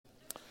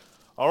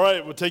All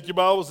right, we'll take your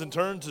Bibles and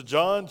turn to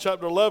John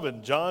chapter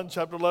 11. John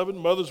chapter 11.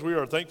 Mothers, we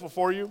are thankful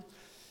for you.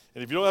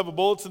 And if you don't have a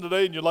bulletin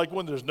today and you'd like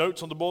one, there's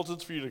notes on the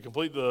bulletins for you to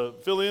complete the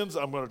fill-ins.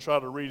 I'm going to try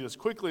to read as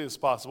quickly as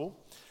possible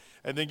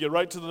and then get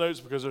right to the notes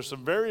because there's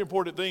some very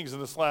important things in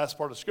this last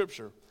part of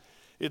Scripture.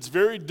 It's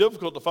very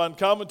difficult to find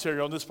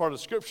commentary on this part of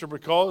Scripture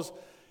because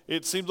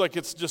it seems like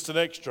it's just an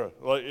extra.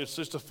 Like it's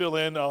just a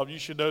fill-in. You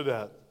should know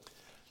that.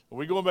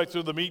 We're going back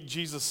through the Meet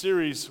Jesus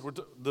series.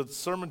 The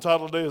sermon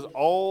title today is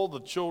All the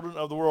Children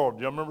of the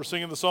World. Y'all remember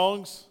singing the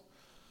songs?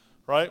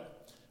 Right?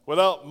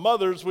 Without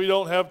mothers, we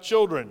don't have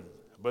children.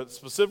 But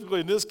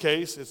specifically in this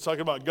case, it's talking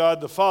about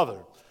God the Father.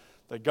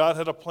 That God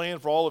had a plan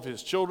for all of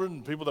his children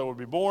and people that would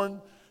be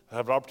born,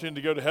 have an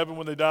opportunity to go to heaven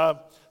when they die.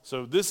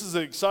 So this is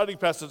an exciting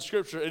passage of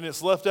Scripture, and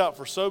it's left out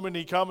for so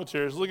many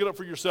commentaries. Look it up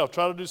for yourself.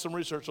 Try to do some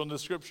research on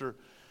this Scripture.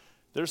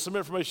 There's some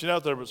information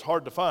out there, but it's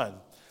hard to find.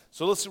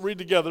 So let's read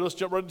together. Let's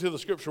jump right into the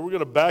Scripture. We're going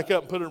to back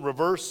up and put it in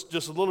reverse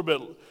just a little bit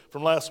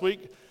from last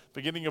week,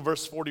 beginning in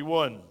verse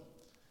 41.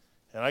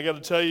 And I got to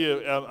tell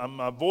you,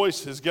 my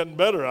voice is getting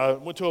better. I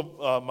went to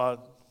my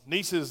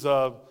niece's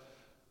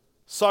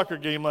soccer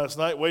game last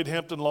night. Wade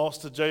Hampton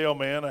lost to J.L.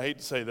 Mann. I hate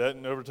to say that,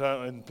 in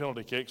overtime and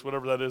penalty kicks,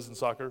 whatever that is in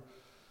soccer.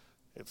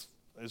 It's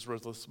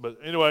ruthless. But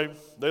anyway,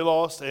 they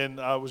lost, and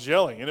I was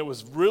yelling, and it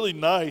was really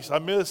nice. I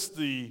missed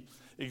the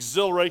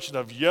exhilaration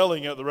of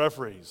yelling at the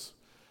referees.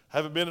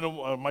 Haven't been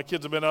my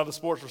kids have been out of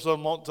sports for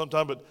some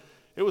time, but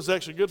it was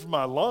actually good for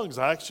my lungs.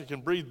 I actually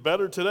can breathe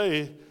better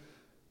today.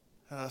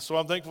 So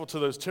I'm thankful to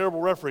those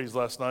terrible referees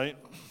last night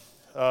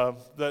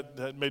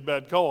that made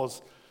bad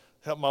calls.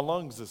 Helped my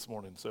lungs this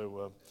morning.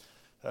 So,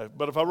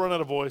 but if I run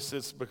out of voice,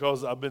 it's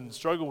because I've been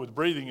struggling with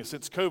breathing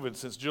since COVID,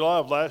 since July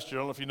of last year.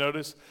 I don't know if you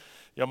noticed.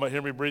 Y'all might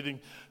hear me breathing.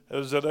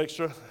 Is that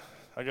extra?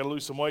 I got to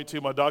lose some weight too.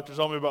 My doctor's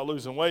on me about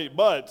losing weight,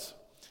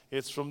 but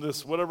it's from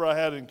this whatever I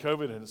had in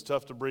COVID, and it's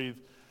tough to breathe.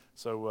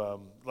 So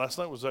last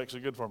night was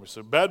actually good for me.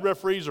 So bad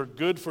referees are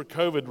good for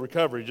COVID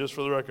recovery, just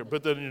for the record.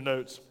 Put that in your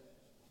notes.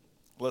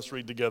 Let's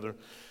read together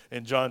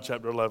in John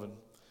chapter 11.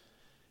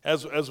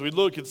 As we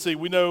look and see,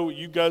 we know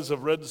you guys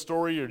have read the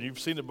story or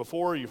you've seen it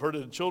before. You've heard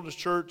it in children's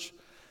church.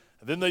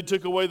 And then they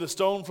took away the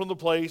stone from the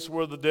place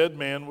where the dead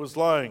man was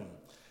lying.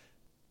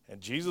 And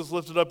Jesus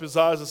lifted up his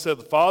eyes and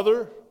said,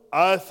 Father,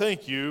 I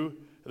thank you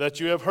that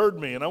you have heard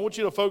me. And I want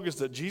you to focus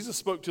that Jesus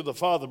spoke to the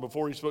Father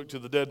before he spoke to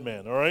the dead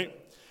man, all right?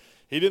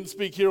 He didn't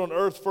speak here on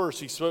earth first.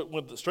 He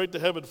went straight to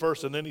heaven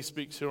first, and then he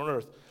speaks here on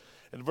earth.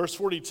 In verse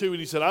 42, and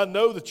he said, I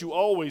know that you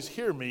always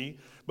hear me,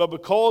 but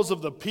because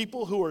of the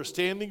people who are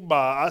standing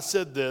by, I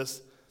said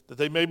this, that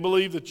they may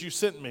believe that you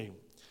sent me.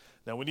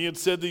 Now when he had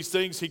said these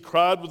things, he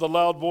cried with a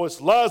loud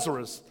voice,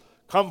 Lazarus,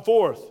 come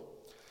forth.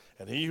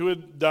 And he who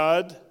had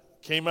died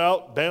came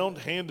out, bound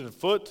hand and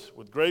foot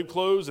with grave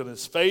clothes, and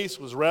his face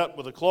was wrapped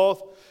with a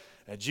cloth.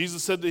 And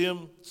Jesus said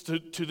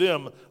to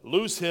them,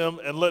 loose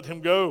him and let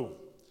him go.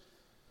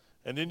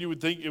 And then you would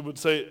think it would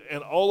say,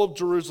 and all of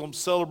Jerusalem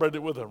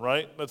celebrated with him,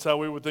 right? That's how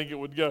we would think it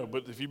would go.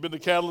 But if you've been to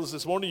Catalyst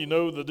this morning, you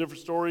know the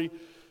different story.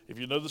 If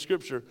you know the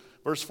Scripture.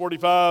 Verse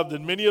 45,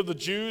 then many of the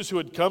Jews who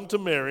had come to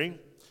Mary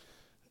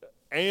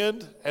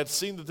and had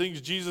seen the things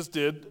Jesus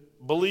did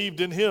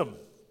believed in him.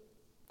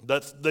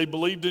 They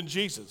believed in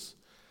Jesus.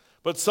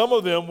 But some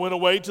of them went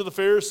away to the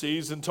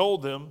Pharisees and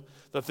told them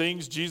the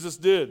things Jesus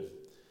did.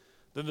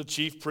 Then the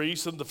chief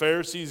priests and the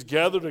Pharisees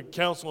gathered a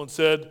council and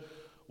said,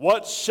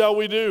 what shall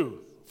we do?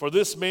 For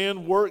this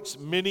man works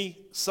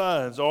many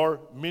signs,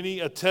 or many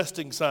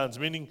attesting signs,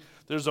 meaning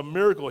there's a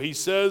miracle. He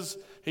says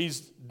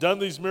he's done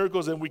these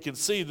miracles, and we can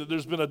see that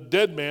there's been a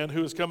dead man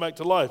who has come back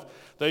to life.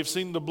 They've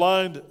seen the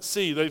blind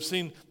see. They've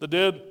seen the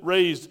dead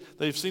raised.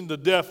 They've seen the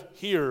deaf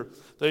hear.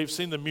 They've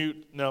seen the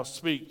mute now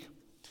speak.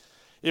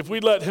 If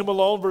we let him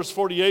alone, verse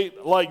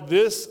 48, like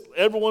this,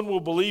 everyone will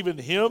believe in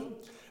him,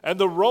 and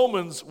the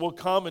Romans will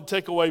come and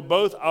take away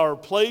both our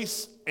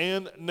place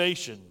and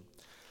nation.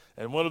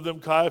 And one of them,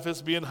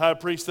 Caiaphas, being high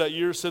priest that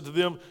year, said to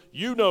them,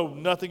 you know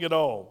nothing at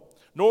all,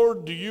 nor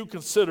do you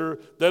consider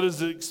that it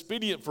is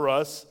expedient for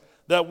us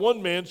that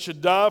one man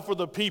should die for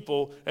the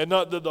people, and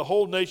not that the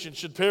whole nation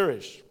should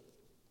perish.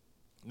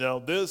 Now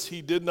this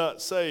he did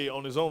not say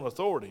on his own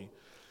authority,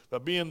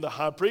 but being the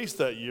high priest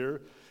that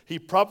year, he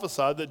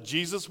prophesied that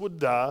Jesus would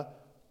die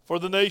for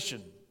the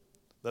nation.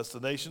 That's the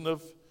nation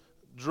of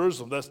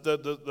Jerusalem, that's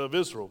of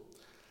Israel.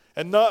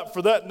 And not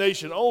for that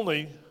nation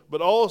only, but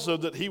also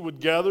that he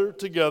would gather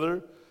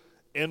together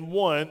in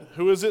one,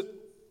 who is it?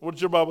 What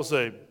does your Bible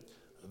say?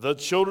 The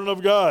children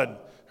of God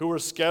who were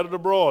scattered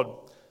abroad.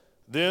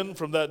 Then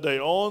from that day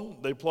on,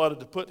 they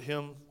plotted to put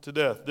him to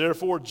death.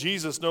 Therefore,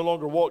 Jesus no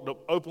longer walked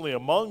openly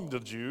among the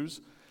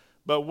Jews,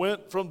 but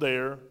went from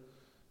there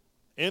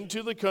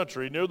into the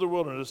country near the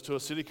wilderness to a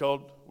city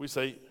called, we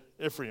say,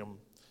 Ephraim,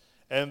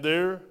 and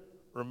there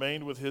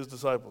remained with his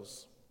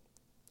disciples.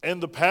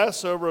 And the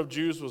Passover of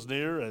Jews was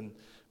near, and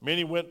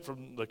many went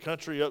from the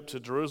country up to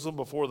Jerusalem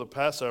before the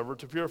Passover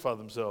to purify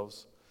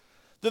themselves.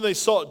 Then they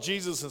sought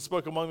Jesus and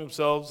spoke among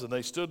themselves, and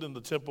they stood in the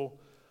temple.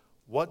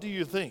 What do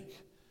you think?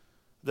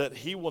 That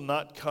he will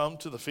not come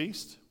to the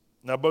feast?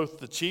 Now both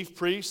the chief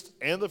priests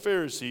and the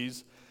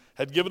Pharisees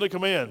had given a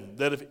command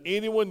that if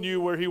anyone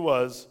knew where he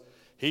was,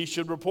 he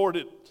should report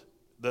it,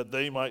 that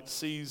they might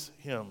seize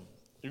him.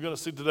 You're going to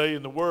see today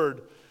in the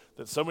Word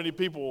that so many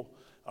people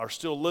are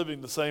still living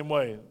the same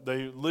way.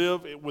 They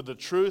live with the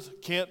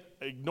truth, can't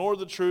ignore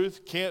the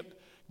truth, can't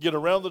get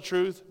around the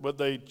truth, but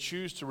they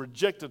choose to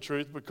reject the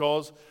truth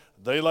because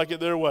they like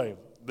it their way.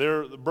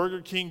 They're the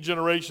Burger King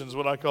generation is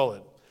what I call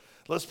it.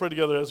 Let's pray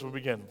together as we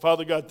begin.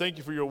 Father God, thank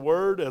you for your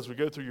word as we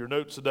go through your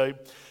notes today.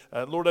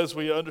 Lord, as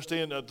we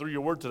understand through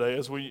your word today,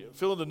 as we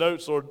fill in the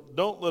notes, Lord,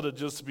 don't let it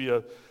just be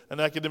an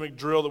academic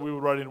drill that we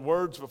would write in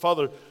words, but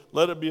Father,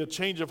 let it be a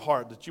change of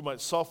heart that you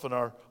might soften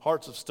our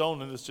hearts of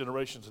stone in this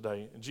generation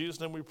today. In Jesus'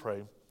 name we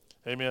pray.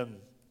 Amen.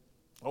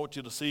 I want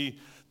you to see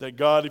that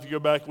God, if you go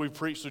back, we've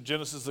preached through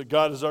Genesis, that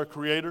God is our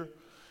creator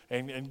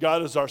and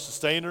God is our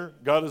sustainer.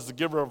 God is the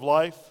giver of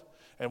life.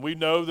 And we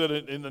know that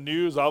in the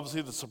news,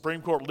 obviously the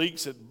Supreme Court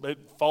leaks, it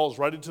falls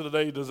right into the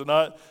day, does it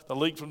not? The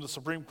leak from the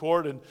Supreme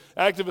Court. And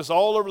activists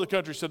all over the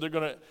country said they're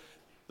going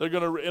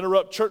to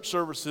interrupt church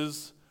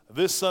services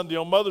this Sunday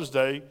on Mother's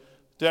Day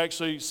to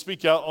actually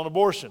speak out on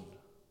abortion.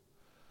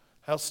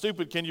 How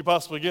stupid can you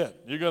possibly get?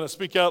 You're going to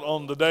speak out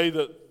on the day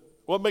that,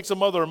 what makes a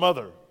mother a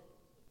mother?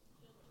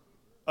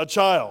 A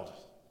child.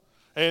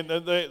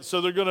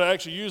 So they're going to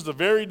actually use the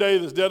very day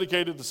that's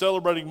dedicated to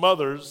celebrating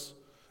mothers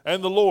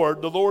and the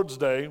Lord's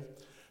Day,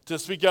 to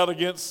speak out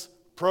against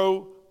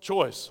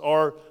pro-choice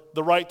or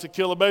the right to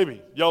kill a baby.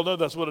 Y'all know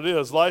that's what it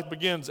is. Life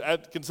begins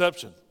at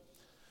conception.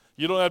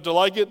 You don't have to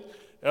like it.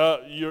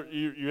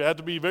 You have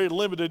to be very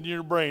limited in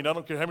your brain. I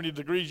don't care how many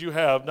degrees you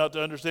have not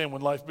to understand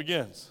when life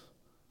begins.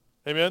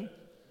 Amen?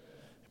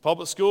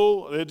 Public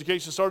school, the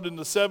education started in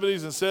the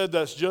 70s and said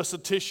that's just a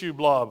tissue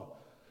blob.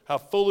 How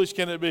foolish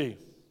can it be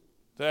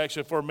to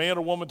actually for a man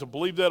or woman to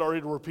believe that or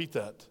to repeat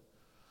that?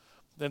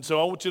 And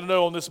so I want you to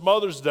know on this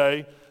Mother's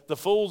Day, the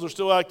fools are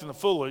still acting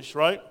foolish,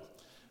 right?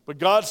 But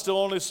God's still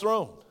on his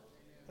throne.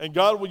 And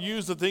God will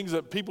use the things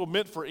that people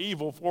meant for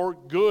evil for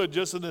good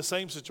just in the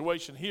same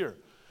situation here.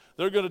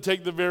 They're going to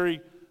take the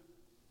very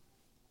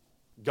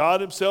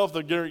God himself,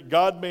 the very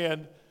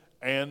God-man,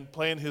 and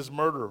plan his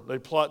murder. They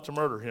plot to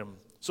murder him.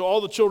 So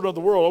all the children of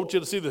the world, I want you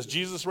to see this.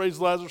 Jesus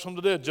raised Lazarus from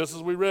the dead, just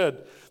as we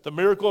read. The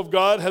miracle of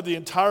God had the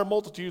entire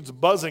multitudes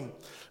buzzing.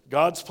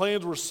 God's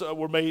plans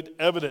were made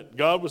evident.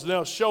 God was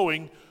now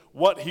showing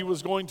what he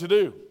was going to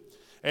do.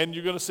 And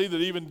you're going to see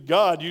that even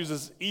God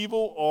uses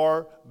evil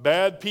or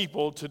bad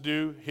people to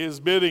do his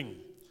bidding.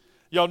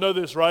 Y'all know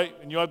this, right?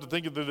 And you'll have to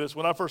think through this.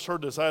 When I first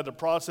heard this, I had to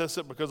process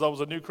it because I was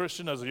a new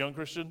Christian, as a young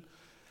Christian.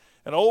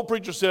 And an old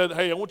preacher said,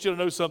 hey, I want you to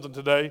know something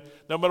today.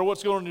 No matter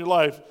what's going on in your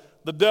life,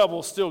 the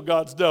devil's still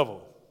God's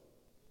devil.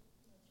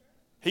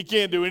 He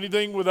can't do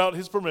anything without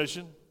his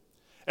permission.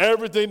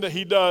 Everything that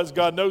he does,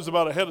 God knows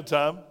about ahead of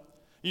time.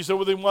 You say,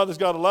 well, then why does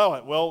God allow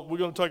it? Well, we're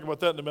going to talk about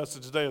that in the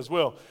message today as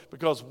well.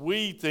 Because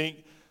we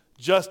think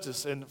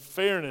justice and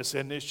fairness,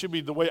 and it should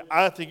be the way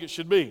I think it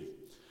should be.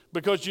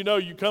 Because you know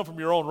you come from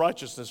your own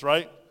righteousness,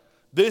 right?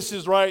 This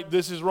is right,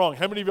 this is wrong.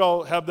 How many of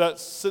y'all have that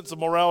sense of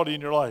morality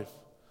in your life?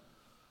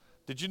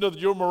 Did you know that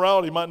your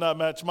morality might not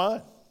match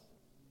mine?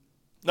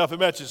 Now, if it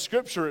matches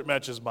Scripture, it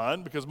matches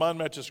mine, because mine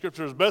matches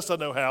Scripture as best I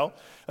know how,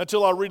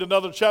 until I read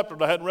another chapter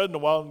that I hadn't read in a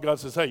while, and God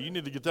says, hey, you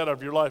need to get that out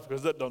of your life,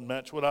 because that doesn't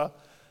match what I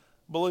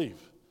believe.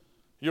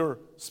 Your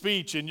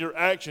speech and your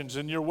actions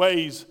and your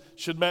ways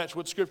should match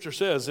what Scripture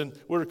says, and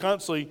we're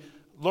constantly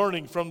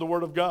learning from the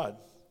Word of God.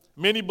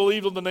 Many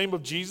believed on the name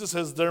of Jesus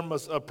as their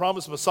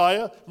promised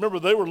Messiah. Remember,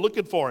 they were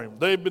looking for him.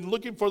 They've been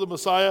looking for the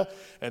Messiah,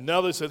 and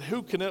now they said,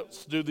 who can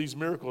else do these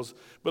miracles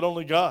but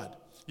only God?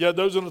 Yet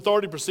those in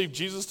authority perceived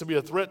Jesus to be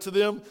a threat to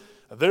them,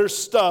 their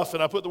stuff,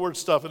 and I put the word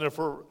stuff in there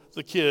for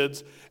the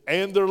kids,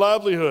 and their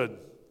livelihood.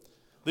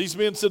 These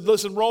men said,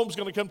 listen, Rome's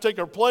going to come take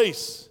our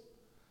place.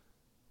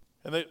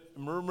 And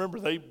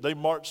they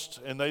marched,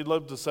 and they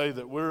loved to say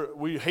that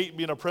we hate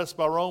being oppressed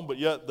by Rome, but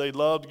yet they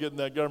loved getting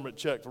that government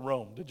check from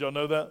Rome. Did y'all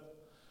know that?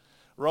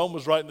 Rome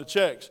was writing the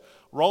checks.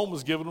 Rome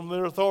was giving them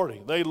their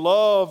authority. They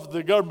loved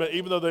the government,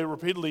 even though they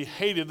repeatedly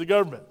hated the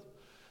government.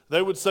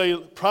 They would say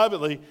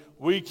privately,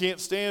 we can't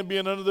stand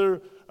being under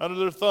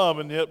their thumb,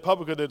 and yet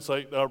publicly they'd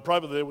say, or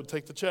privately they would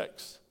take the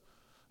checks.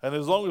 And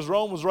as long as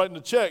Rome was writing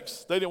the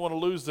checks, they didn't want to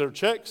lose their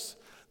checks.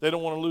 They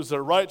didn't want to lose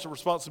their rights or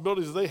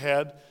responsibilities that they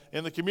had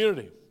in the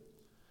community,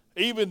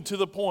 even to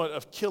the point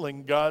of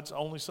killing God's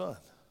only son.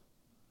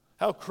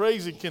 How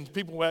crazy can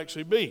people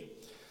actually be?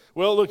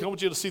 Well, look, I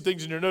want you to see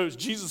things in your notes.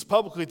 Jesus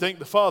publicly thanked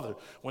the Father.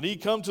 When he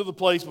come to the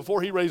place,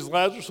 before he raised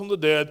Lazarus from the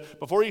dead,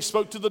 before he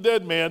spoke to the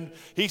dead man,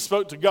 he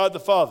spoke to God the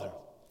Father.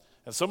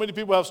 And so many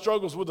people have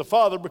struggles with the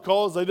Father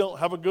because they don't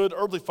have a good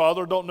earthly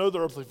father, or don't know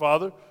their earthly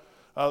father.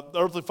 The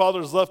earthly father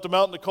has left them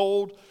out in the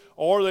cold,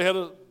 or they had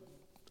an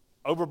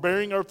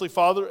overbearing earthly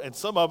father, and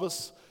some of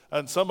us,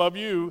 and some of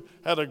you,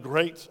 had a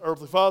great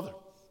earthly father.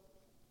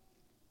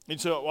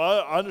 And so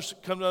I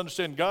come to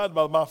understand God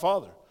by my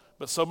Father,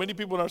 but so many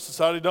people in our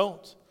society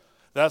don't.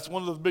 That's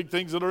one of the big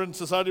things that are in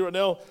society right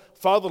now,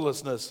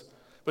 fatherlessness.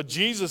 But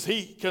Jesus,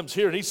 he comes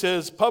here and he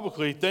says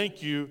publicly,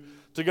 thank you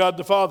to God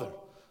the Father.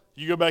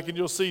 You go back and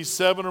you'll see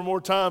 7 or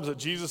more times that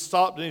Jesus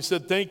stopped and he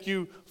said, thank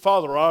you,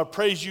 Father, or I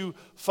praise you,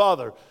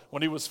 Father.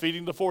 When he was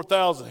feeding the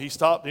 4,000, he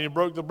stopped and he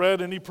broke the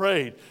bread and he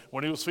prayed.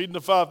 When he was feeding the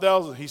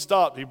 5,000, he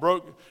stopped, he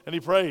broke and he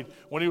prayed.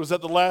 When he was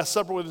at the Last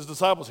Supper with his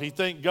disciples, he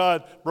thanked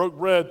God, broke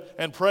bread,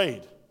 and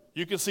prayed.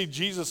 You can see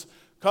Jesus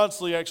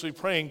constantly actually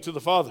praying to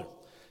the Father.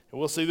 And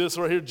we'll see this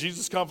right here.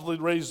 Jesus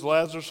confidently raised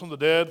Lazarus from the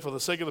dead for the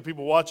sake of the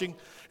people watching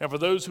and for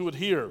those who would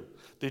hear.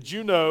 Did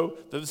you know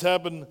that this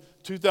happened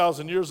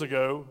 2,000 years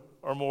ago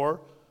or more,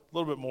 a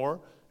little bit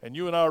more, and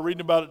you and I are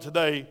reading about it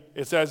today?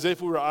 It's as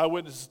if we were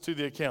eyewitnesses to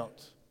the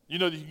account. You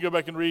know that you can go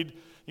back and read,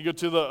 you go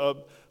to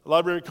the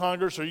Library of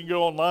Congress, or you can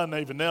go online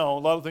even now. A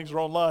lot of things are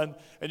online,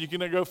 and you can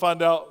go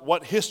find out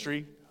what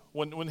history,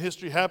 when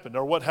history happened,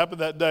 or what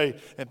happened that day,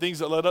 and things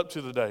that led up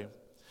to the day.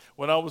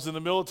 When I was in the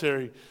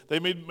military, they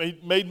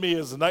made me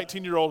as a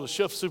 19-year-old a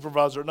shift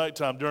supervisor at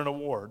nighttime during a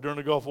war, during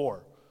the Gulf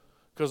War,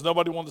 because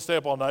nobody wanted to stay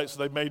up all night, so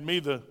they made me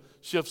the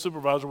shift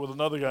supervisor with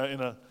another guy in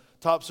a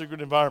top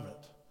secret environment.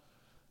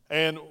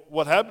 And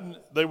what happened,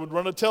 they would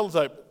run a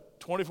teletype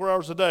 24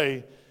 hours a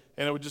day,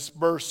 and it would just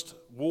burst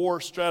war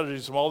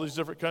strategies from all these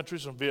different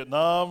countries, from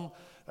Vietnam,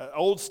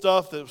 old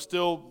stuff that was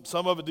still,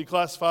 some of it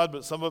declassified,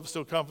 but some of it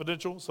still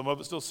confidential, some of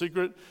it still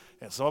secret,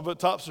 and some of it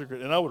top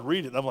secret. And I would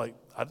read it, and I'm like,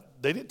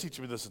 they didn't teach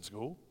me this in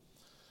school.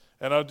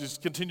 And I would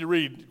just continue to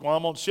read. While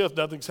I'm on shift,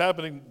 nothing's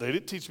happening. They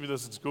didn't teach me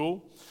this in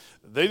school.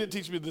 They didn't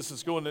teach me this in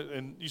school.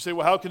 And you say,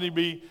 well, how can you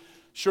be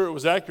sure it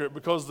was accurate?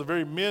 Because the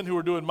very men who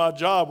were doing my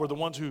job were the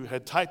ones who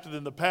had typed it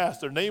in the past.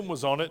 Their name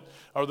was on it,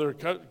 or their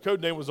code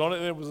name was on it,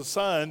 and it was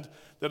assigned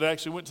that it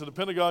actually went to the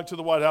Pentagon, to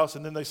the White House,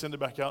 and then they send it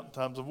back out in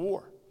times of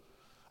war.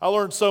 I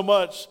learned so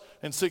much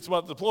in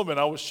 6-month deployment.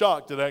 I was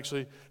shocked at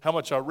actually how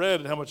much I read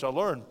and how much I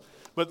learned.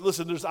 But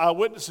listen, there's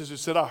eyewitnesses who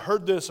said, I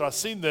heard this, or I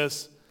seen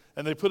this,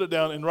 and they put it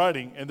down in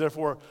writing, and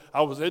therefore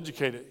I was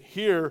educated.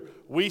 Here,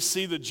 we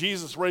see that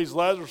Jesus raised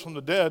Lazarus from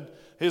the dead.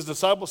 His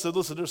disciples said,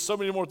 listen, there's so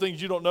many more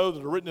things you don't know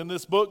that are written in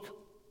this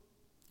book,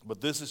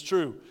 but this is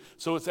true.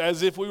 So it's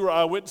as if we were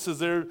eyewitnesses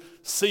there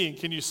seeing.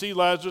 Can you see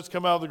Lazarus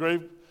come out of the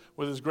grave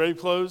with his grave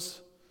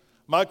clothes?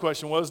 My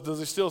question was, does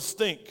he still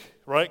stink,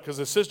 right? Because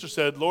his sister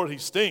said, Lord, he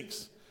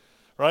stinks,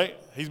 right?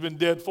 He's been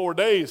dead 4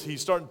 days.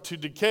 He's starting to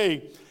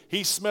decay.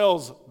 He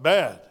smells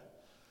bad.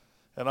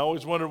 And I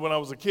always wondered when I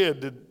was a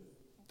kid,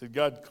 did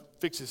God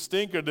fix his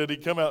stink, or did he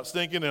come out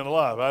stinking and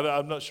alive?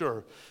 I'm not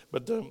sure.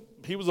 But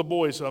he was a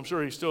boy, so I'm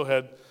sure he still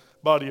had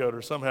body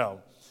odor somehow.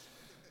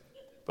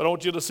 But I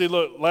want you to see,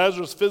 look,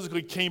 Lazarus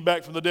physically came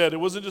back from the dead. It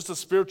wasn't just a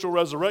spiritual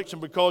resurrection,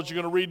 because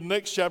you're going to read the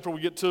next chapter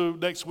we get to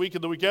next week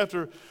and the week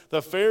after.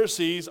 The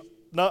Pharisees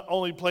not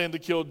only planned to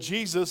kill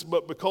Jesus,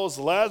 but because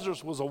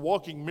Lazarus was a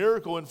walking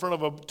miracle in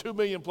front of 2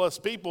 million plus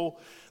people,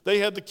 they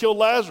had to kill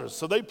Lazarus.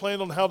 So they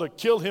planned on how to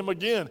kill him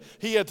again.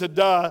 He had to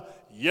die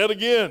yet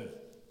again.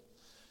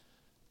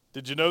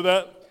 Did you know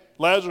that?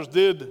 Lazarus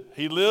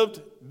he lived?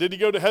 Did he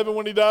go to heaven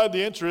when he died?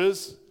 The answer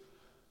is,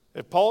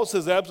 if Paul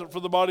says absent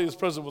from the body is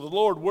present with the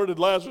Lord, where did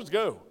Lazarus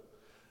go?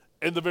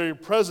 In the very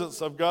presence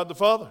of God the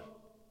Father.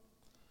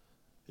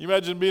 You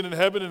imagine being in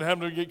heaven and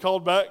having to get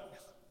called back?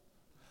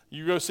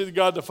 You go see the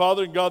God the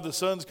Father and God the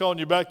Son's calling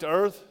you back to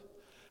earth?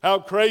 How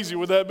crazy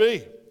would that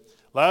be?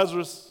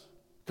 Lazarus,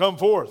 come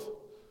forth.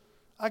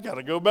 I got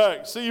to go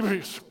back. See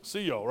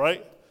y'all,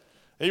 right?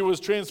 He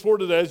was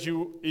transported,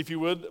 if you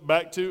would,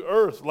 back to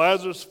earth.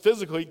 Lazarus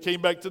physically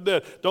came back to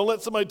death. Don't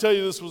let somebody tell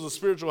you this was a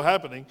spiritual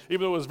happening,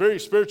 even though it was very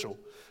spiritual.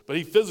 But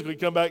he physically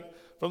come back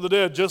from the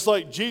dead. Just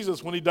like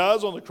Jesus, when he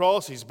dies on the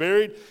cross, he's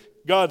buried.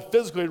 God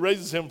physically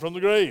raises him from the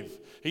grave.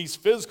 He's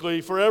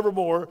physically,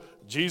 forevermore,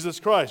 Jesus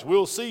Christ.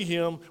 We'll see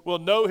him, we'll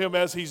know him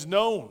as he's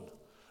known.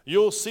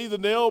 You'll see the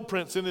nail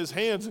prints in his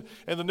hands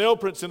and the nail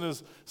prints in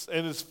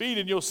his feet,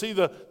 and you'll see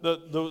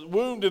the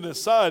wound in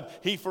his side.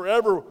 He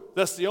forever,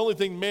 that's the only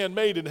thing man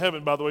made in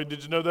heaven, by the way.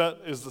 Did you know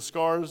that? Is the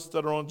scars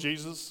that are on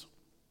Jesus.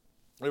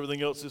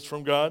 Everything else is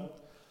from God.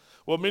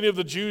 Well, many of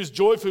the Jews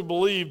joyfully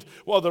believed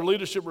while their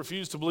leadership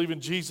refused to believe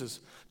in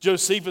Jesus.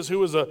 Josephus, who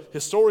was a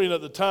historian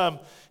at the time,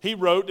 he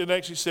wrote and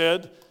actually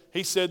said,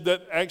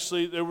 that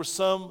actually there were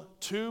some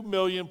 2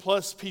 million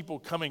plus people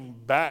coming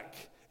back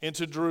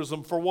into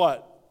Jerusalem for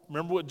what?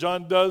 Remember what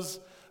John does?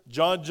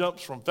 John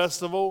jumps from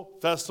festival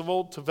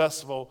to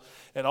festival.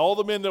 And all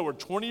the men that were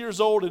 20 years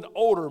old and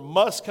older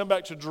must come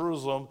back to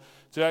Jerusalem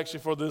to actually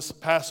for this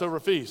Passover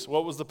feast.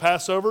 What was the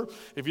Passover?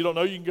 If you don't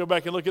know, you can go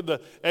back and look at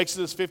the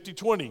Exodus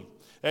 50:20.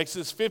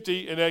 Exodus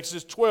 50 and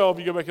Exodus 12,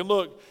 you go back and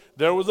look,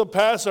 there was a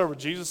Passover.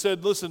 Jesus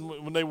said,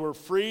 listen, when they were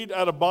freed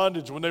out of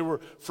bondage, when they were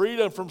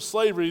freed from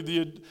slavery,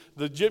 the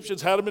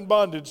Egyptians had them in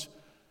bondage.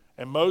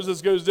 And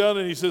Moses goes down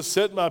and he says,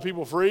 set my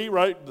people free,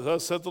 right?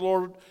 Thus saith the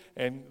Lord.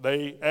 And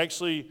they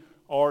actually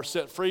are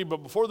set free. But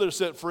before they're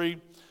set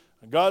free,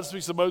 God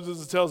speaks to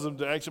Moses and tells them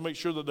to actually make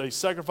sure that they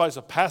sacrifice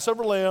a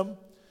Passover lamb,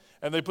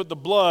 and they put the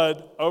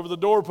blood over the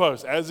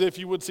doorpost, as if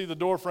you would see the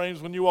door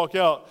frames when you walk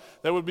out.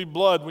 There would be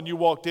blood when you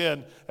walked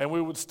in, and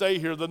we would stay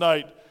here the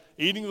night.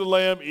 eating the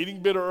lamb,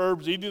 eating bitter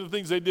herbs, eating the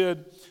things they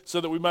did so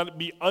that we might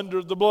be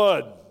under the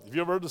blood. Have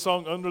you ever heard the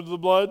song Under the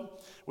Blood?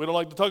 We don't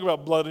like to talk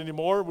about blood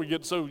anymore. We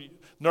get so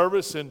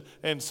nervous and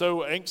so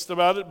angst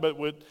about it, but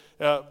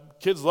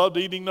kids love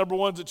eating number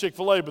ones at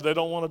Chick-fil-A, but they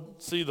don't want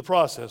to see the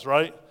process,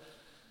 right?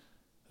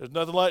 There's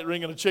nothing like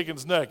wringing a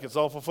chicken's neck. It's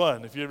awful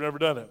fun if you've ever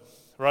done it,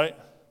 right?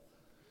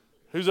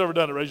 Who's ever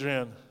done it? Raise your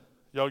hand.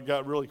 Y'all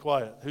got really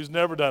quiet. Who's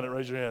never done it?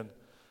 Raise your hand.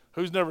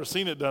 Who's never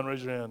seen it done?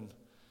 Raise your hand.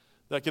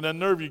 That can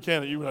unnerve you,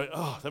 can't it? You're like,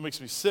 oh, that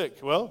makes me sick.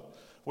 Well,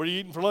 what are you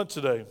eating for lunch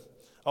today?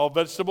 All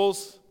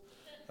vegetables?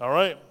 All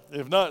right.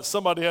 If not,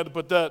 somebody had to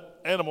put that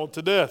animal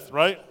to death,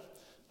 right?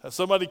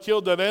 Somebody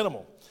killed that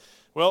animal.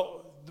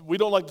 Well, we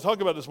don't like to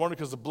talk about this morning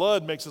because the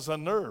blood makes us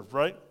unnerved,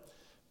 right?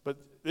 But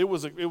it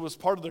was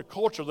part of their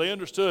culture. They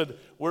understood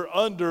we're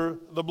under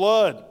the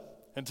blood.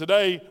 And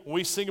today, when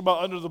we sing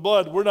about under the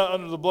blood, we're not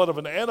under the blood of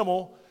an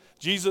animal.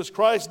 Jesus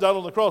Christ died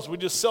on the cross. We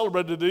just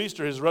celebrated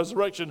Easter, his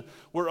resurrection.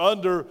 We're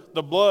under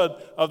the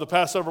blood of the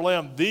Passover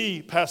Lamb,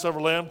 the Passover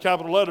Lamb,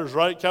 capital letters,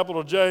 right?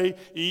 Capital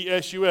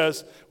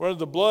J-E-S-U-S. We're under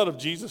the blood of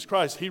Jesus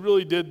Christ. He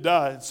really did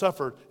die and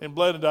suffered and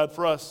bled and died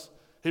for us.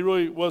 He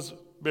really was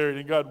buried,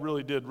 and God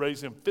really did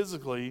raise him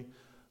physically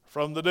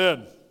from the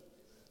dead.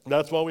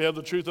 That's why we have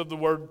the truth of the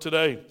word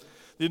today.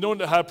 The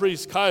anointed high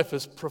priest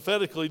Caiaphas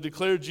prophetically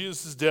declared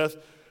Jesus' death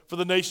for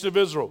the nation of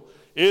Israel.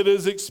 It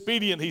is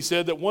expedient, he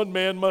said, that one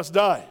man must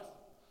die.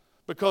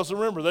 Because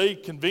remember, they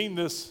convened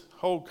this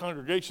whole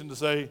congregation to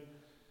say,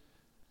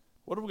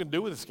 what are we going to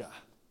do with this guy?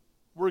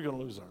 We're going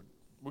to lose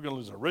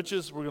our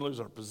riches. We're going to lose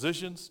our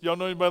positions. Y'all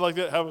know anybody like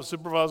that? Have a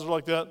supervisor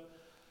like that?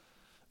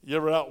 You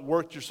ever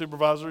outworked your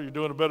supervisor? You're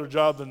doing a better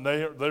job than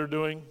they're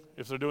doing,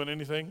 if they're doing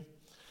anything.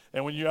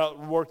 And when you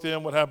outwork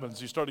them, what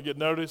happens? You start to get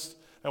noticed.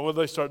 And what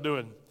do they start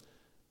doing?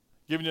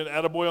 Giving you an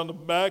attaboy on the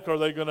back, or are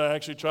they going to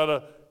actually try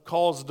to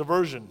cause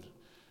diversion?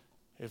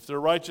 If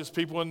they're righteous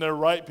people and they're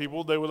right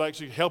people, they will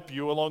actually help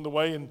you along the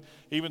way and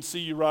even see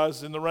you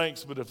rise in the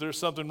ranks. But if there's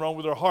something wrong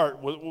with their heart,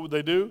 what would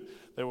they do?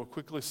 They will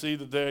quickly see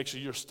that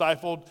you're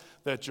stifled,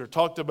 that you're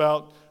talked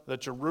about,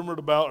 that you're rumored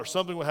about, or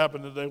something will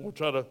happen that they will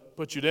try to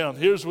put you down.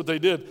 Here's what they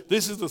did.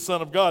 This is the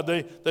Son of God.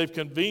 They've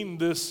convened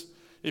this,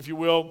 if you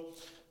will,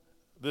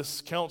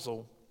 this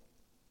council.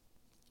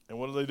 And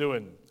what are they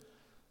doing?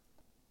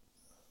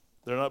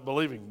 They're not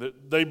believing.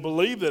 They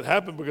believe that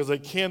happened because they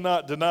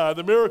cannot deny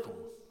the miracle.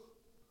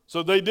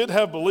 So they did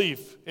have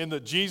belief in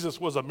that Jesus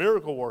was a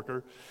miracle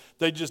worker.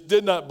 They just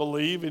did not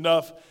believe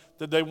enough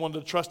that they wanted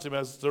to trust him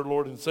as their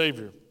Lord and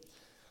Savior.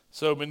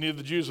 So many of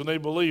the Jews, when they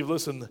believed,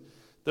 listen,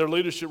 their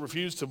leadership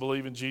refused to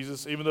believe in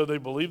Jesus, even though they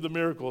believed the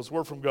miracles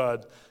were from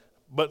God.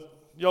 But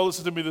y'all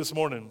listen to me this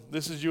morning.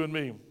 This is you and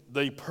me.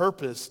 They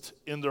purposed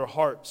in their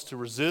hearts to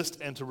resist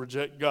and to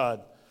reject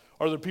God.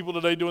 Are there people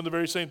today doing the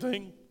very same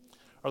thing?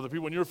 Are there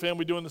people in your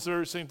family doing the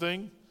very same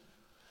thing?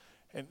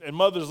 And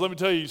mothers, let me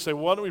tell you, you say,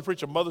 well, why don't we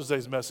preach a Mother's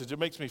Day message? It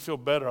makes me feel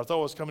better. I thought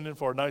I was coming in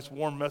for a nice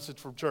warm message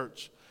from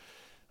church.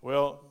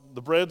 Well,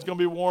 the bread's going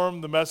to be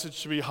warm. The message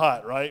should be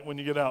hot, right, when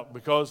you get out,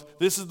 because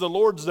this is the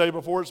Lord's Day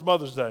before it's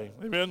Mother's Day.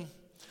 Amen? And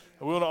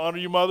we want to honor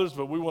you mothers,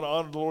 but we want to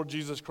honor the Lord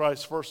Jesus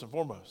Christ first and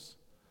foremost.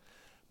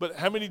 But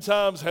how many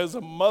times has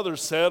a mother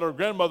said or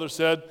grandmother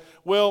said,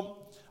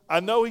 well, I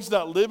know he's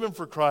not living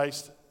for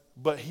Christ,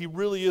 but he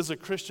really is a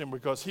Christian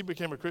because he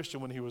became a Christian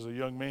when he was a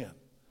young man.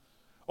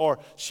 Or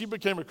she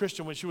became a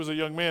Christian when she was a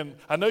young man.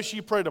 I know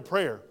she prayed a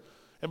prayer.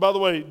 And by the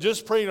way,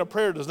 just praying a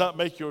prayer does not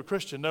make you a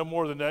Christian, no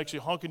more than actually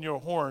honking your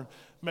horn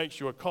makes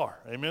you a car.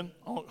 Amen?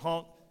 Honk,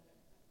 honk.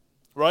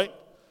 Right?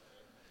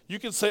 You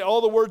can say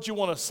all the words you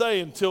want to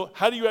say until,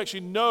 how do you actually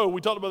know? We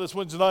talked about this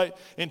Wednesday night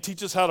and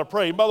Teach Us How to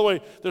Pray. And by the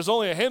way, there's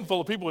only a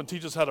handful of people in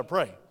Teach Us How to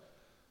Pray.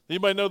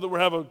 Anybody know that we're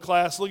having a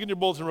class? Look in your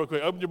bulletin real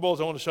quick. Open your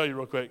bulletin. I want to show you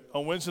real quick.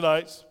 On Wednesday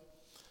nights,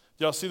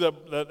 y'all see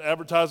that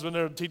advertisement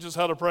there, Teach Us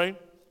How to Pray?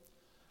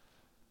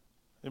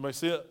 Anybody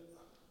see it?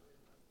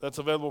 That's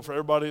available for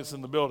everybody that's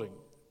in the building,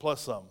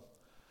 plus some.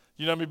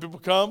 You know how many people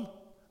come?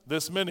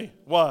 This many.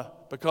 Why?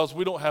 Because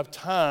we don't have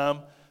time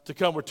to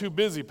come. We're too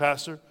busy,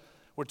 Pastor.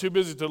 We're too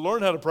busy to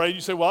learn how to pray.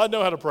 You say, well, I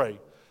know how to pray.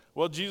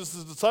 Well,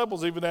 Jesus'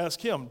 disciples even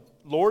asked him,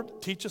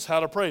 Lord, teach us how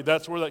to pray.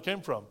 That's where that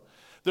came from.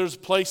 There's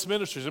Place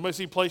Ministries. Anybody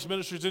see Place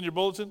Ministries in your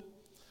bulletin?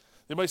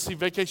 Anybody see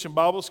Vacation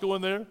Bible School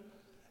in there?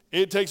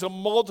 It takes a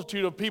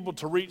multitude of people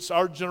to reach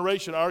our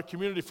generation, our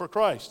community for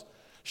Christ.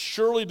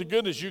 Surely to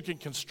goodness you can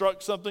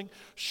construct something.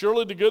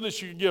 Surely to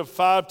goodness you can give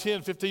 5,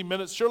 10, 15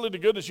 minutes. Surely to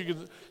goodness you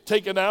can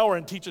take an hour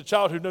and teach a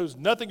child who knows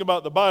nothing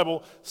about the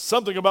Bible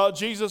something about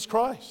Jesus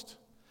Christ.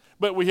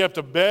 But we have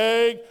to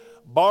beg,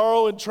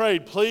 borrow, and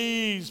trade.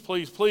 Please,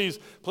 please, please,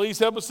 please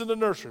help us in the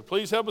nursery.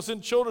 Please help us in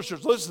children's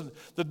church. Listen,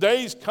 the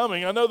day's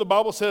coming. I know the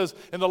Bible says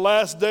in the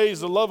last days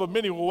the love of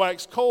many will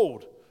wax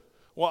cold.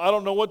 Well, I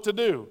don't know what to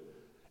do.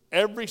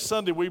 Every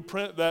Sunday we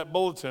print that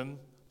bulletin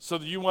so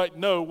that you might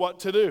know what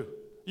to do.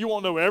 You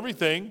won't know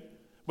everything,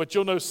 but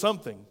you'll know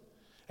something.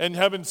 And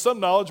having some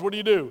knowledge, what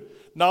do?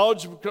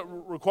 Knowledge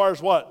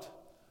requires what?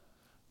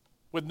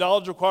 With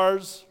knowledge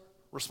requires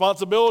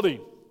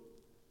responsibility.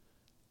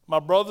 My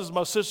brothers,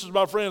 my sisters,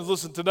 my friends,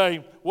 listen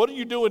today, what are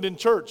you doing in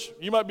church?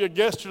 You might be a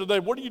guest here today.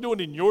 What are you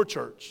doing in your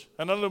church?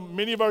 And I know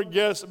many of our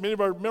guests, many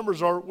of our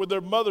members are with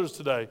their mothers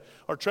today,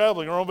 are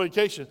traveling or on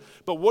vacation.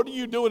 But what are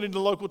you doing in the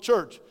local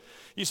church?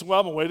 You say, well,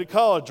 I'm away to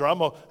college, or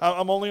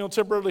I'm only on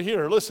temporarily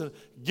here. Listen,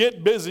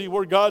 get busy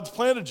where God's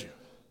planted you.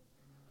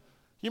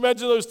 You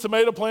imagine those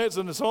tomato plants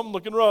and the something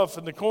looking rough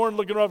and the corn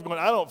looking rough going,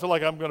 I don't feel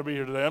like I'm going to be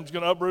here today. I'm just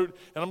going to uproot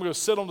and I'm going to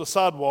sit on the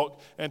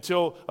sidewalk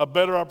until a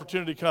better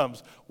opportunity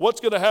comes. What's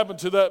going to happen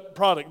to that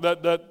product,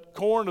 that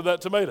corn or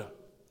that tomato?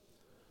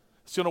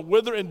 It's going to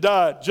wither and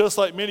die just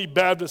like many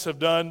Baptists have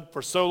done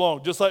for so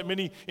long, just like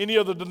any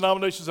other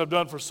denominations have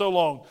done for so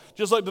long,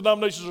 just like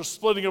denominations are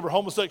splitting over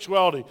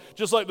homosexuality,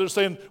 just like they're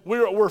saying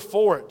we're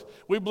for it.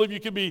 We believe you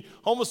can be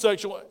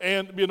homosexual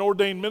and be an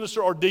ordained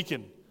minister or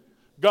deacon.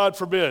 God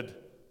forbid.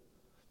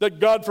 That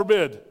God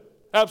forbid.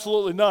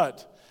 Absolutely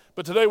not.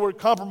 But today we're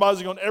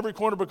compromising on every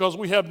corner because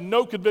we have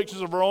no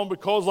convictions of our own,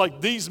 because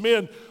like these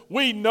men,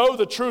 we know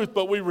the truth,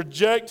 but we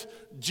reject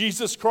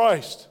Jesus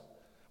Christ.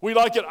 We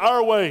like it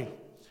our way.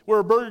 We're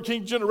a Burger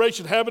King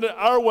generation, having it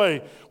our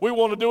way. We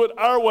want to do it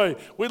our way.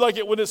 We like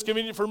it when it's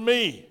convenient for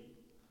me.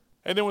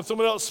 And then when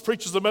someone else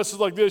preaches a message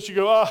like this, you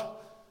go,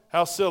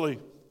 how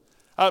silly.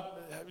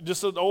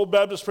 Just an old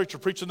Baptist preacher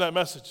preaching that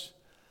message.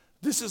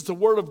 This is the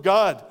Word of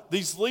God.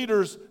 These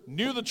leaders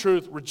knew the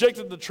truth,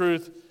 rejected the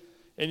truth,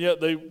 and yet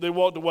they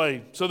walked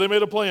away. So they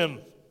made a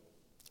plan.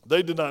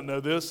 They did not know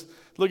this.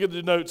 Look at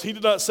the notes. He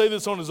did not say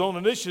this on his own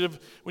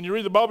initiative. When you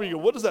read the Bible, you go,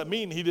 what does that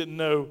mean? He didn't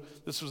know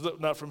this was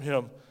not from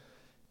him.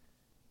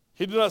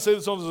 He did not say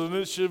this on his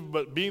initiative,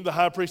 but being the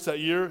high priest that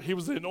year, he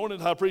was the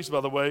anointed high priest, by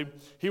the way.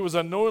 He was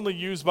unknowingly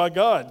used by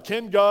God.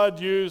 Can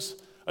God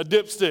use a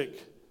dipstick?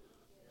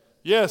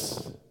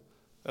 Yes.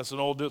 That's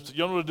an old dipstick. You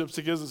know what a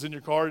dipstick is? It's in your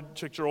car. It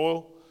checks your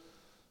oil.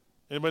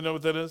 Anybody know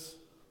what that is?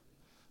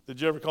 Did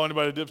you ever call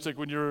anybody a dipstick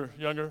when you were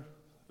younger?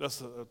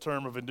 That's a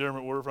term of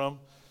endearment where we're from.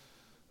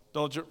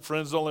 Don't let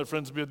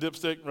friends be a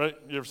dipstick, right?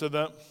 You ever said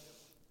that?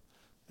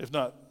 If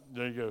not,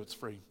 there you go. It's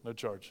free. No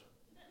charge.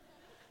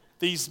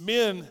 These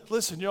men,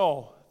 listen,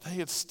 y'all, they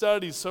had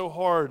studied so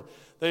hard.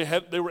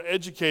 They were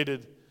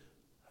educated.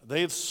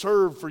 They had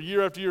served for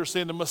year after year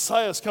saying the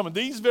Messiah is coming.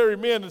 These very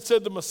men had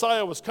said the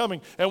Messiah was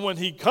coming. And when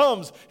he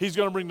comes, he's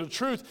going to bring the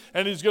truth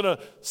and he's going to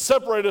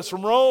separate us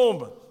from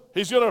Rome.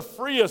 He's going to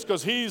free us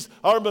because he's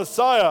our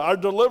Messiah, our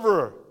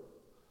deliverer.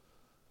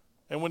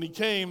 And when he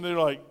came, they're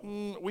like,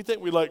 we think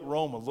we like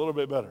Rome a little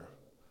bit better.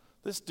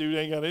 This dude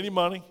ain't got any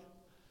money.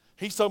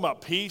 He's talking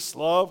about peace,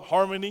 love,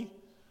 harmony.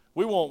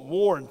 We want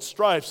war and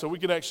strife so we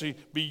can actually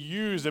be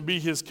used and be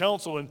his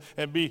counsel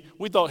and be,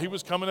 we thought he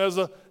was coming as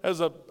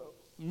a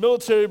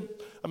military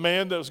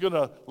man that was going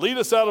to lead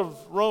us out of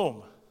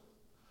Rome.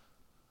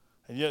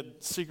 And yet,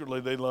 secretly,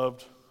 they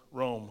loved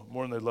Rome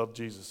more than they loved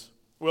Jesus.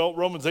 Well,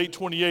 Romans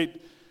 8:28,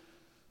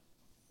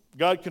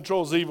 God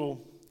controls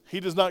evil. He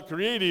does not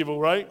create evil,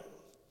 right?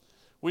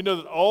 We know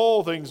that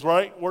all things,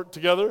 right, work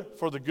together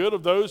for the good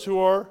of those who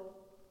are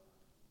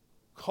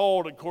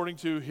called according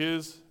to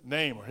his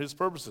name or his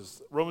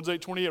purposes. Romans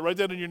 8:28, write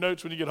that in your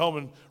notes when you get home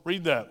and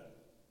read that.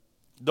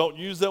 Don't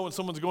use that when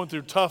someone's going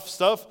through tough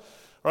stuff.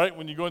 Right?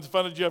 When you're going to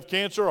find out you have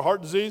cancer or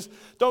heart disease,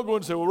 don't go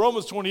and say, well,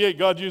 Romans 28,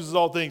 God uses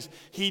all things.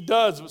 He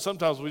does, but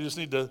sometimes we just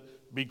need to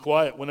be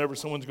quiet whenever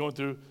someone's going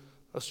through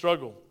a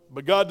struggle.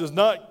 But God does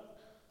not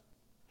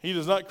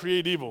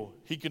create evil.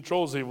 He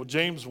controls evil.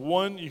 James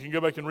 1, you can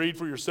go back and read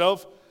for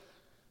yourself.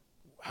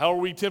 How are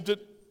we tempted?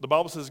 The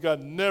Bible says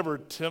God never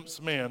tempts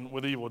man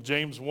with evil.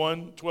 James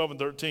 1, 12 and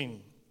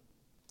 13.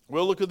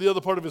 Well, look at the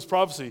other part of his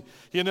prophecy.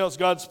 He announced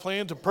God's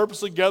plan to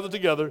purposely gather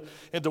together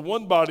into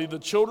one body the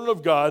children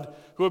of God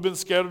who have been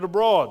scattered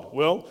abroad.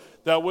 Well,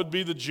 that would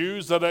be the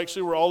Jews that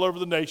actually were all over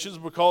the nations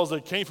because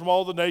they came from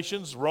all the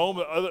nations,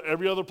 Rome,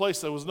 every other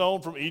place that was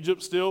known, from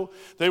Egypt still.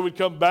 They would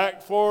come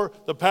back for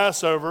the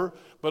Passover,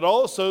 but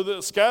also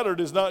the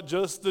scattered is not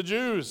just the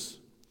Jews.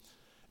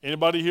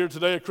 Anybody here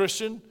today a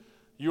Christian?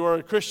 You are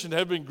a Christian,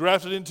 have been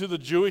grafted into the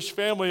Jewish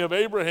family of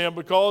Abraham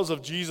because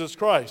of Jesus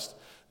Christ.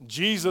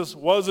 Jesus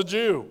was a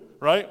Jew,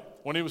 right,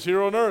 when he was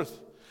here on earth.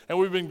 And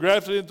we've been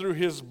grafted in through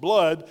his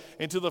blood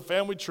into the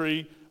family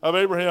tree of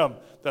Abraham.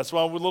 That's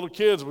why with little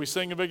kids, we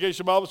sing in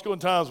Vacation Bible School in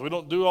times. We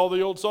don't do all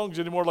the old songs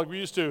anymore like we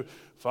used to.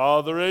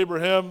 Father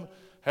Abraham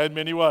had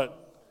many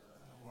what?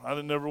 I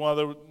never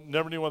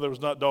knew why there was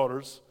not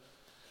daughters.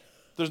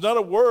 There's not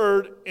a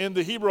word in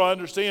the Hebrew I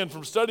understand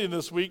from studying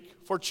this week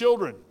for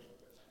children.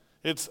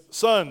 It's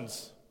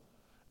sons,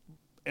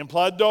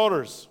 implied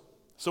daughters.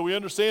 So we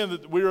understand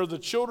that we are the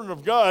children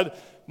of God,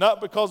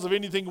 not because of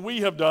anything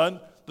we have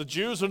done. The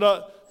Jews are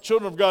not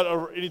children of God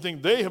over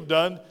anything they have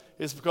done.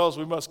 It's because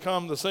we must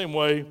come the same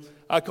way.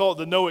 I call it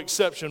the no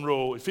exception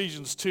rule,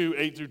 Ephesians 2,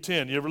 8 through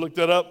 10. You ever look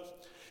that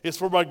up? It's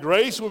for by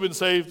grace we've been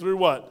saved through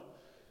what?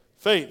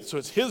 Faith. So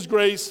it's his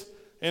grace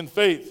and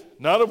faith,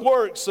 not of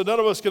works. So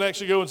none of us can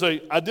actually go and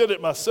say, I did it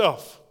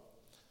myself.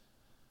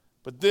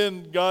 But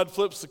then God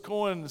flips the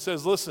coin and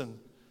says, listen,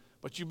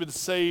 but you've been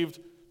saved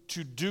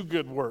to do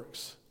good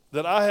works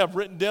that I have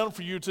written down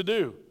for you to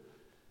do.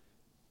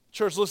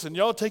 Church, listen,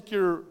 y'all take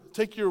your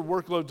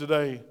workload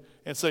today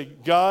and say,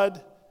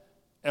 God,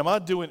 am I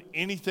doing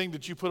anything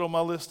that you put on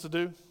my list to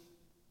do?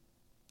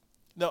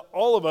 Now,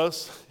 all of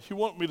us, you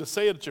want me to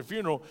say it at your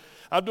funeral.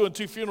 I'm doing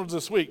 2 funerals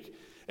this week,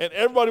 and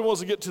everybody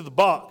wants to get to the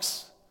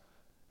box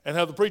and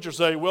have the preacher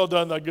say, well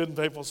done, thy good and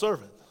faithful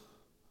servant.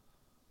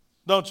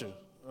 Don't you?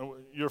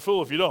 You're a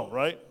fool if you don't,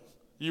 right?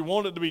 You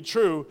want it to be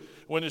true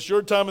when it's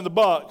your time in the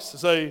box to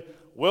say,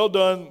 well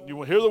done. You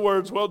will hear the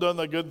words, well done,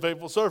 thy good and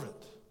faithful servant.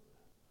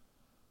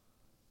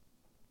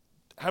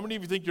 How many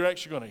of you think you're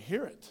actually going to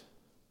hear it?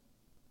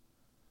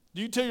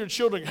 Do you tell your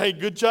children, hey,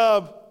 good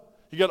job.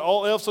 You got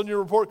all F's on your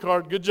report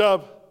card. Good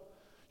job.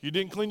 You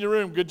didn't clean your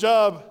room. Good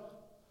job.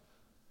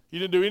 You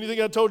didn't do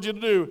anything I told you to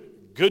do.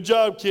 Good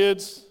job,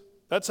 kids.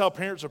 That's how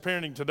parents are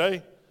parenting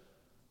today.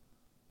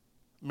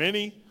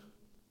 Many.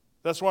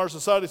 That's why our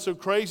society is so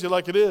crazy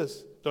like it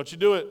is. Don't you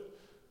do it.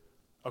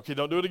 Okay,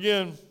 don't do it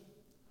again.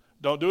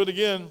 Don't do it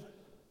again.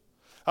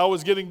 I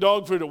was getting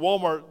dog food at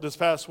Walmart this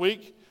past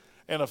week,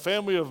 and a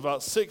family of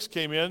about 6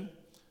 came in,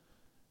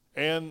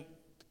 and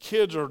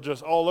kids are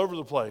just all over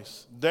the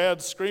place.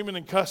 Dad's screaming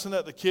and cussing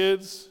at the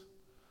kids.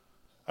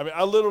 I mean,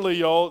 I literally,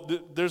 y'all,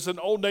 there's an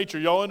old nature.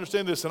 Y'all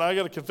understand this, and I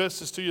got to confess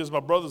this to you as my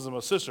brothers and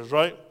my sisters,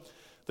 right?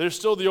 There's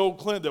still the old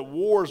Clint that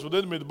wars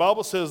within me. The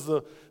Bible says,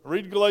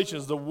 read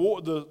Galatians,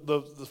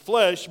 the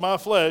flesh, my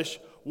flesh,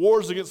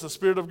 wars against the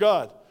Spirit of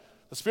God.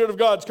 The Spirit of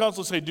God is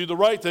constantly saying, do the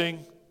right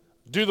thing,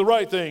 do the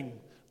right thing,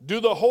 do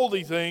the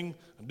holy thing,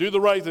 do the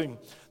right thing.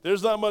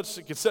 There's not much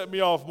that can set me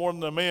off more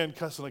than a man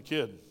cussing a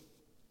kid.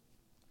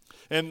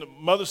 And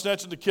mother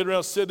snatching the kid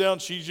around, sit down,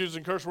 she's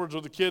using curse words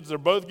with the kids. They're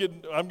both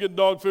I'm getting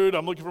dog food,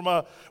 I'm looking for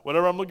my,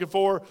 whatever I'm looking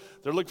for,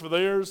 they're looking for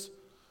theirs,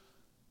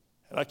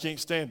 and I can't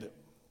stand it.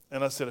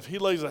 And I said, if he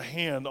lays a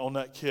hand on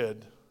that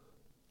kid,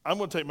 I'm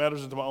going to take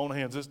matters into my own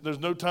hands. There's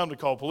no time to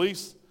call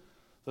police.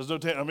 There's no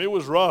time. I mean, it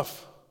was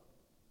rough.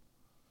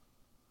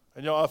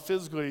 And y'all,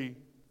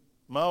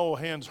 my old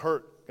hands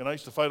hurt, and I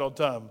used to fight all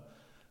the time,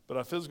 but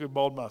I physically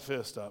balled my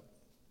fist up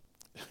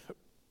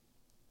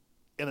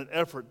in an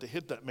effort to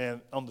hit that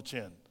man on the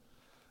chin.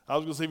 I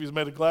was going to see if he's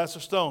made of glass or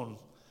stone.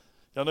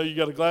 Y'all know you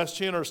got a glass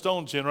chin or a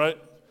stone chin, right?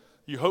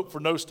 You hope for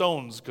no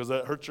stones because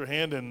that hurts your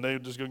hand and they're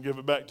just going to give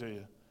it back to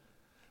you.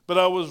 But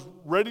I was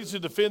ready to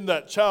defend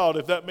that child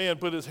if that man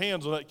put his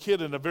hands on that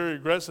kid in a very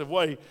aggressive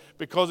way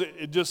because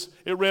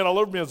it ran all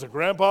over me as a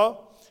grandpa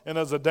and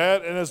as a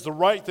dad and as the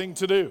right thing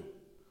to do.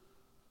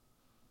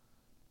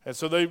 And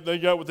so they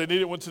got what they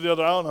needed, went to the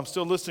other aisle, and I'm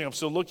still listening, I'm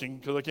still looking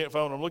because I can't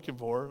find what I'm looking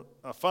for.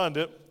 I find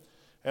it,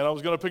 and I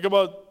was going to pick up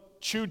a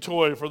chew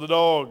toy for the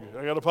dog.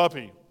 I got a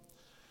puppy.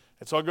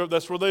 And so I go,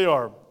 that's where they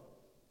are.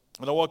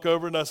 And I walk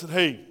over and I said,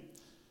 hey,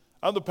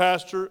 I'm the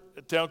pastor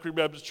at Town Creek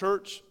Baptist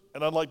Church,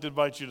 and I'd like to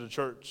invite you to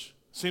church.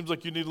 Seems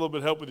like you need a little bit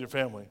of help with your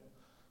family.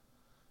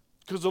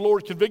 Because the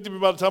Lord convicted me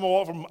by the time I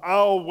walked from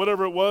aisle,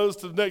 whatever it was,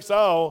 to the next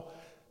aisle,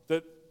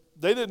 that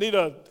he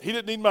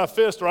didn't need my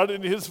fist, or I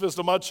didn't need his fist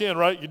on my chin,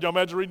 right? Could y'all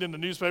imagine reading in the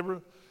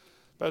newspaper?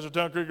 Pastor of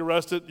Town Creek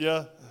arrested,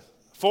 yeah.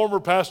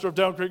 Former pastor of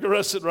Town Creek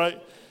arrested, right?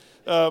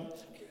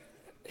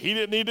 He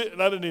didn't need it,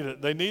 and I didn't need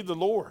it. They need the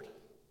Lord.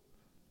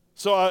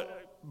 So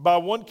by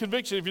one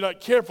conviction, if you're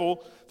not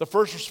careful, the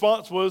first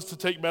response was to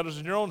take matters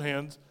in your own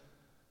hands.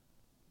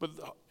 But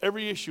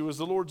every issue is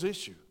the Lord's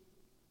issue.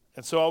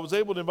 And so I was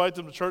able to invite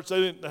them to church.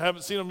 I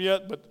haven't seen them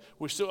yet, but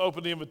we still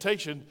open the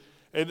invitation.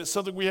 And it's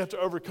something we have to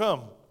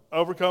overcome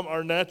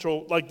our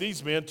natural, like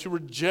these men, to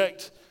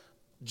reject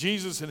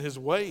Jesus and his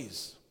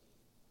ways.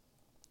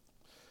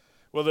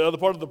 Well, the other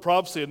part of the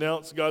prophecy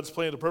announced God's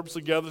plan to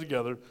purposely gather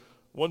together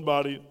one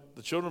body,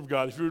 the children of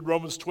God. If you read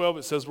Romans 12,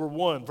 it says we're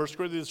one. 1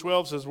 Corinthians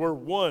 12 says we're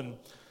one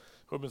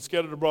who have been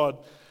scattered abroad.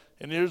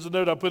 And here's the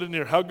note I put in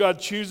here. How God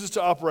chooses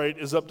to operate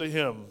is up to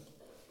him.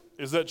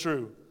 Is that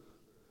true?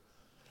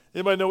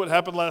 Anybody know what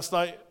happened last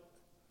night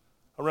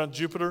around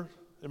Jupiter?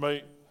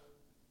 Anybody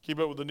keep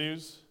up with the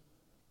news?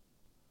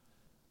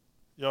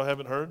 Y'all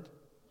haven't heard?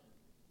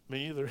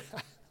 Me either.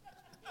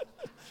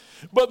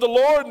 But the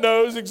Lord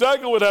knows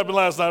exactly what happened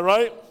last night,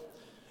 right?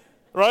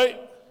 Right?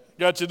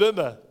 Got you, didn't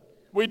I?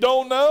 We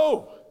don't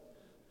know.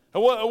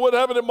 And what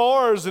happened at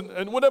Mars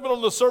and what happened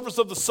on the surface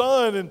of the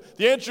sun? And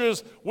the answer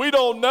is we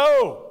don't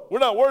know. We're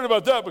not worried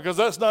about that because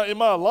that's not in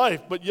my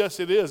life. But yes,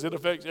 it is. It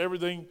affects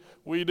everything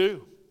we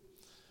do.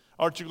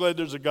 Aren't you glad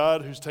there's a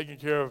God who's taking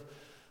care of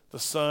the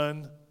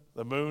sun,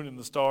 the moon, and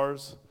the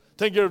stars?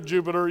 Take care of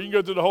Jupiter. You can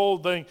go through the whole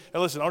thing.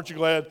 And listen, aren't you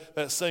glad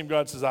that same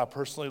God says, I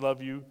personally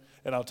love you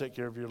and I'll take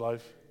care of your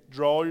life?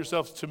 Draw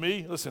yourself to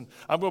me. Listen,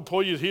 I'm going to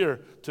pull you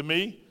here to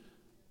me.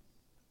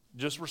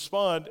 Just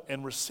respond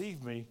and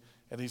receive me.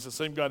 And he's the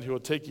same God who will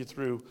take you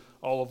through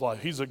all of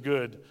life. He's a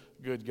good,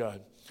 good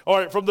God. All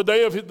right, from the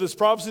day of this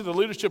prophecy, the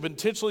leadership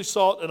intentionally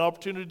sought an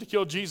opportunity to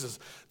kill Jesus.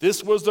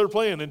 This was their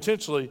plan,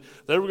 intentionally.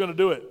 They were going to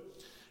do it.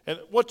 And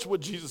watch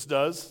what Jesus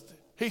does.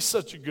 He's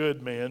such a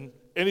good man,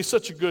 and he's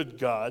such a good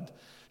God.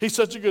 He's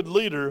such a good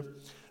leader.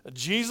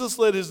 Jesus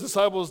led his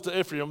disciples to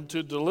Ephraim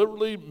to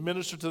deliberately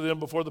minister to them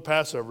before the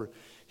Passover.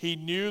 He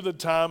knew the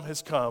time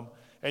has come,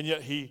 and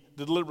yet he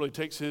deliberately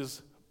takes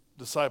his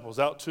disciples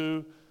out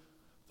to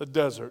the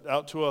desert,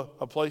 out to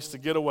a place to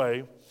get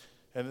away.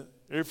 And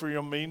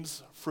Ephraim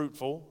means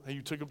fruitful. And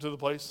you took them to the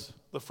place,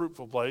 the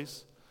fruitful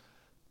place,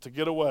 to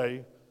get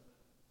away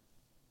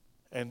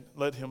and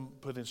let him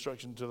put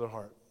instruction to their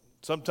heart.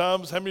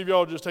 Sometimes, how many of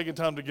y'all are just taking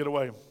time to get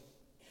away?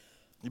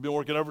 You've been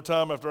working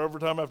overtime after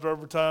overtime after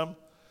overtime.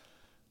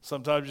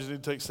 Sometimes you just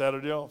need to take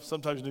Saturday off.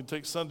 Sometimes you need to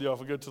take Sunday off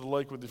and go to the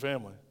lake with your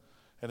family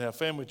and have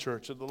family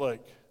church at the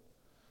lake.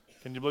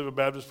 Can you believe a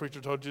Baptist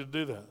preacher told you to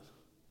do that?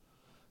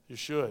 You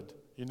should.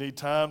 You need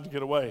time to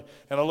get away.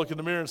 And I look in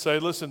the mirror and say,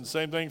 listen,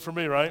 same thing for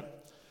me, right? I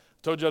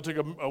told you I took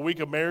a week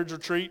of marriage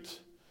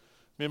retreat.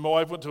 Me and my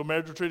wife went to a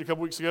marriage retreat a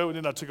couple weeks ago, and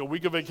then I took a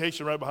week of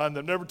vacation right behind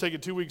them. Never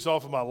taken 2 weeks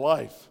off in my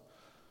life.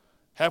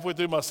 Halfway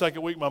through my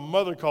second week, my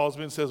mother calls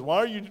me and says, why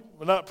are you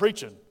not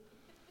preaching?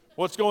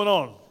 What's going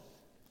on?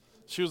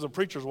 She was a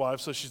preacher's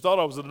wife, so she thought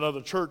I was at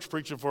another church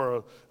preaching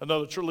for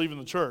another church, leaving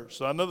the church.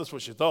 So I know that's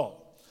what she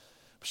thought.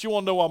 But she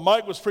wanted to know why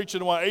Mike was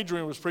preaching and why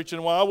Adrian was preaching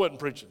and why I wasn't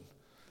preaching.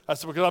 I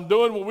said, because I'm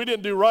doing what we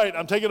didn't do right.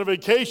 I'm taking a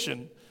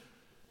vacation.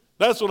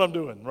 That's what I'm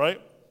doing, right?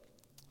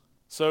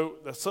 So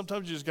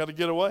sometimes you just got to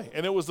get away.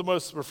 And it was the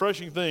most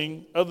refreshing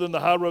thing, other than the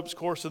high ropes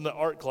course in the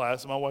art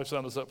class my wife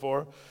signed us up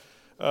for,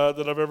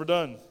 that I've ever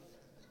done.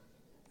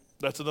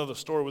 That's another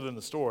story within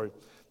the story.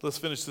 Let's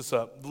finish this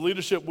up. The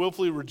leadership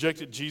willfully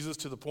rejected Jesus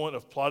to the point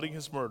of plotting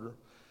his murder.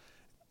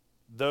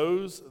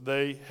 Those,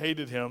 they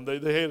hated him. They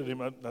hated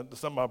him.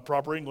 That's not my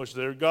proper English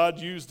there. God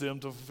used them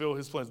to fulfill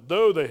his plans.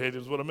 Though they hated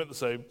him is what I meant to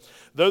say.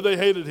 Though they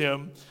hated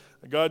him,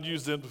 God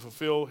used them to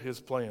fulfill his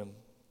plan.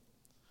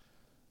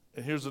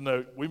 And here's a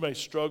note. We may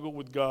struggle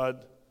with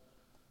God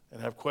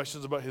and have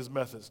questions about his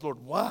methods. Lord,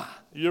 why?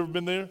 You ever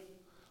been there?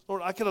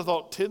 Lord, I could have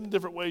thought 10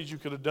 different ways you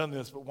could have done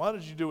this, but why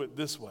did you do it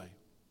this way?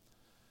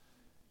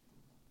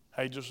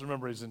 Hey, just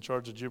remember he's in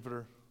charge of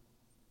Jupiter,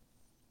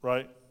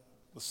 right?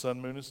 The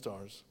sun, moon, and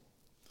stars.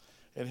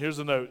 And here's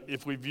a note.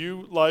 If we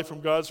view life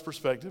from God's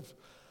perspective,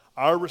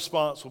 our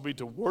response will be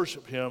to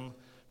worship him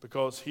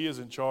because he is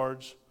in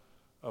charge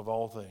of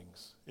all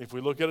things. If we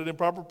look at it in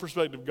proper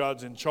perspective,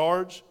 God's in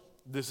charge.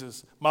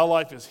 My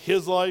life is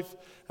his life,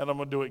 and I'm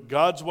going to do it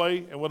God's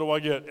way. And what do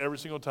I get every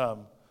single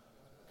time?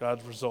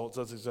 God's results.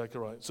 That's exactly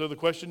right. So the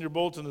question in your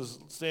bulletin is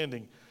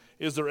standing.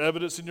 Is there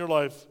evidence in your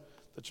life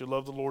that you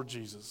love the Lord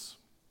Jesus?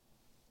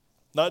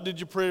 Not did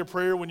you pray a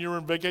prayer when you were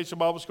in vacation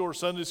Bible school or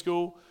Sunday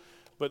school,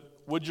 but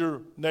would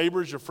your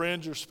neighbors, your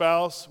friends, your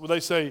spouse, would they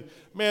say,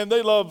 man,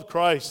 they love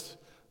Christ.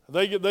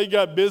 They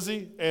got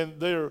busy, and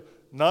they're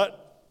not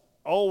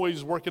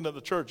always working at the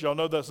church. Y'all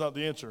know that's not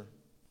the answer.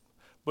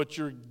 But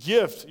your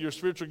gift, your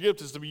spiritual gift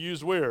is to be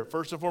used where?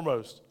 First and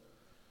foremost.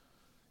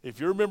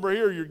 If you're a member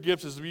here, your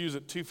gift is to be used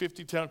at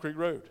 250 Town Creek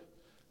Road.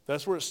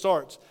 That's where it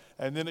starts.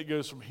 And then it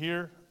goes from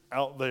here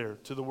out there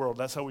to the world.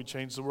 That's how we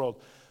change the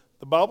world.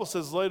 The Bible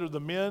says later the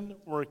men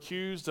were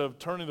accused of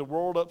turning the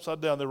world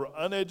upside down. They were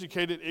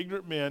uneducated,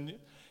 ignorant men,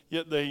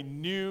 yet they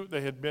knew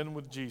they had been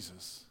with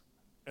Jesus.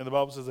 And the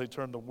Bible says they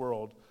turned the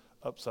world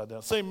upside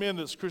down. Same men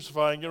that's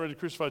crucifying, getting ready to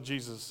crucify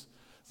Jesus,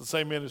 the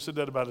same men who said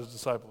that about his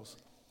disciples.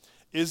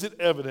 Is it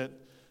evident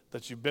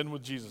that you've been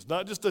with Jesus?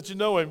 Not just that you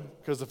know him,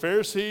 because the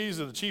Pharisees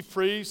and the chief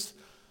priests,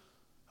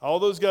 all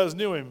those guys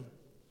knew him,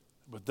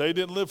 but they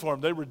didn't live for him.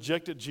 They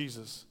rejected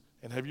Jesus.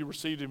 And have you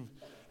received him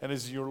and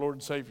is he your Lord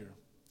and Savior?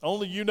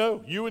 Only you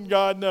know. You and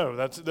God know.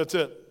 That's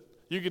it.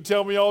 You can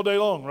tell me all day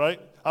long, right?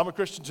 I'm a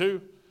Christian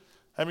too.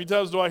 How many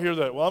times do I hear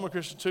that? Well, I'm a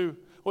Christian too.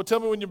 Well, tell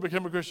me when you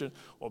became a Christian.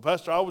 Well,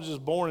 Pastor, I was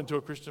just born into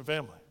a Christian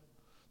family.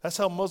 That's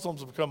how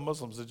Muslims become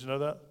Muslims. Did you know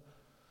that?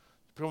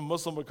 You become a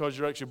Muslim because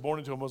you're actually born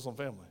into a Muslim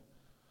family.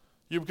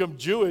 You become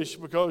Jewish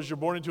because you're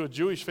born into a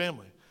Jewish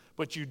family.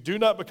 But you do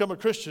not become a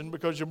Christian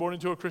because you're born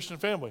into a Christian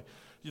family.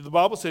 The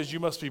Bible says you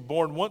must be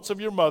born once of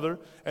your mother,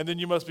 and then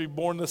you must be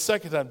born the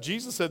second time.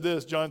 Jesus said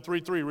this, John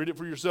 3:3. Read it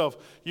for yourself.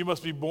 You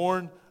must be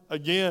born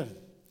again.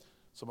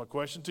 So my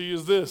question to you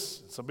is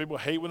this. Some people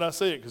hate when I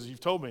say it because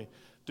you've told me.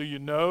 Do you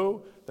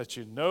know that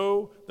you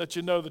know that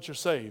you know that you're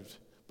saved?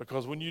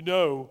 Because when you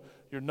know,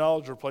 your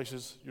knowledge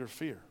replaces your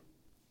fear.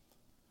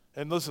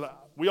 And listen,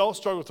 we all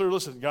struggle through.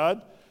 Listen,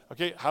 God,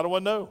 okay, how do I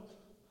know?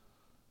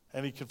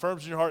 And he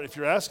confirms in your heart. If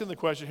you're asking the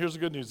question, here's the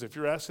good news. If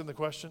you're asking the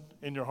question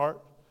in your heart,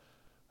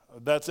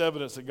 that's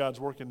evidence that God's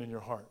working in your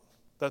heart.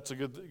 That's a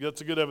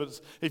good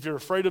evidence. If you're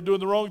afraid of doing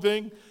the wrong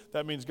thing,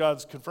 that means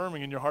God's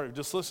confirming in your heart.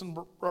 Just listen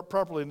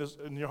properly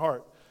in your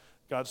heart.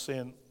 God's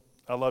saying,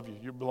 I love you.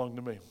 You belong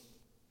to me.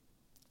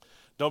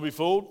 Don't be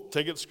fooled.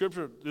 Take it to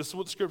Scripture. This is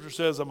what the Scripture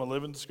says. I'm going to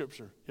live in the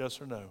Scripture. Yes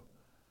or no?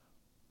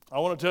 I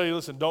want to tell you,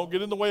 listen, don't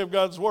get in the way of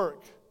God's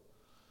work.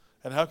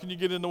 And how can you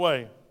get in the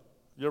way?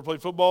 You ever play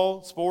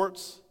football,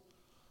 sports,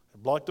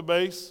 block the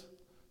base,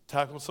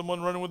 tackle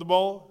someone running with the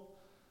ball?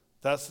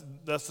 That's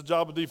the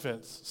job of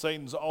defense.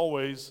 Satan's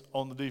always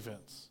on the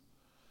defense.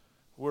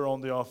 We're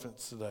on the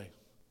offense today.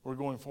 We're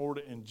going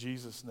forward in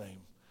Jesus'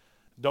 name.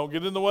 Don't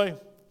get in the way.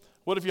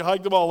 What if you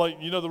hike the ball? Like,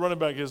 you know, the running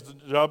back, his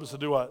job is to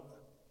do what?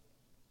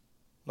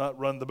 Not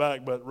run the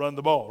back, but run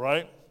the ball,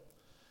 right?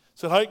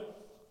 Said hike.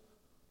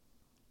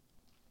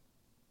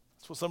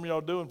 That's what some of y'all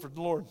are doing for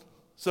the Lord.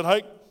 Said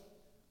hike.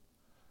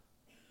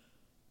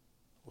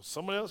 Well,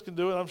 somebody else can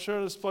do it. I'm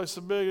sure this place is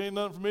so big, ain't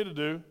nothing for me to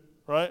do,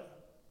 right?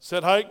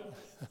 Set hike.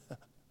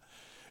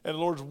 And the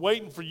Lord's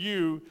waiting for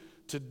you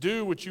to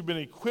do what you've been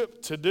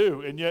equipped to do,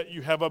 and yet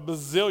you have a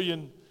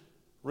bazillion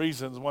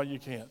reasons why you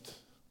can't.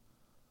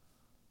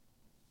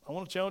 I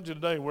want to challenge you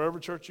today, wherever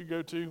church you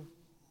go to,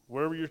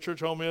 wherever your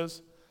church home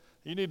is,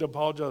 you need to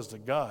apologize to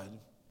God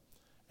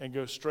and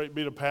go straight,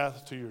 beat a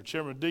path to your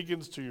chairman of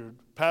deacons, to your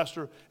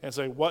pastor, and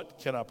say, what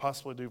can I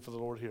possibly do for the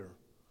Lord here?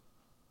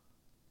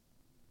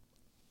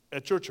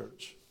 At your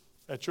church,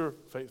 at your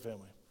faith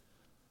family.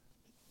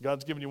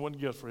 God's given you one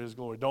gift for his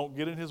glory. Don't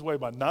get in his way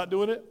by not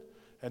doing it,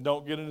 and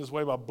don't get in his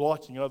way by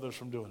blocking others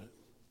from doing it.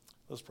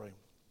 Let's pray.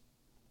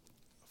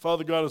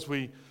 Father God, as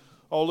we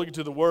all look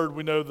into the word,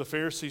 we know the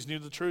Pharisees knew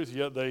the truth,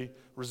 yet they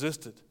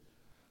resisted.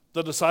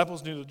 The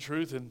disciples knew the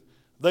truth, and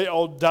they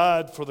all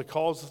died for the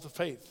cause of the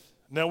faith.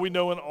 Now we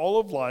know in all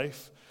of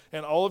life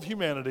and all of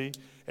humanity,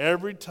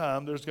 every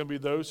time there's going to be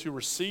those who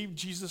receive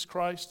Jesus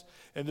Christ,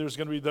 and there's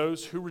going to be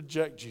those who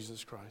reject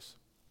Jesus Christ.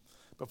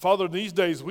 But Father, in these days,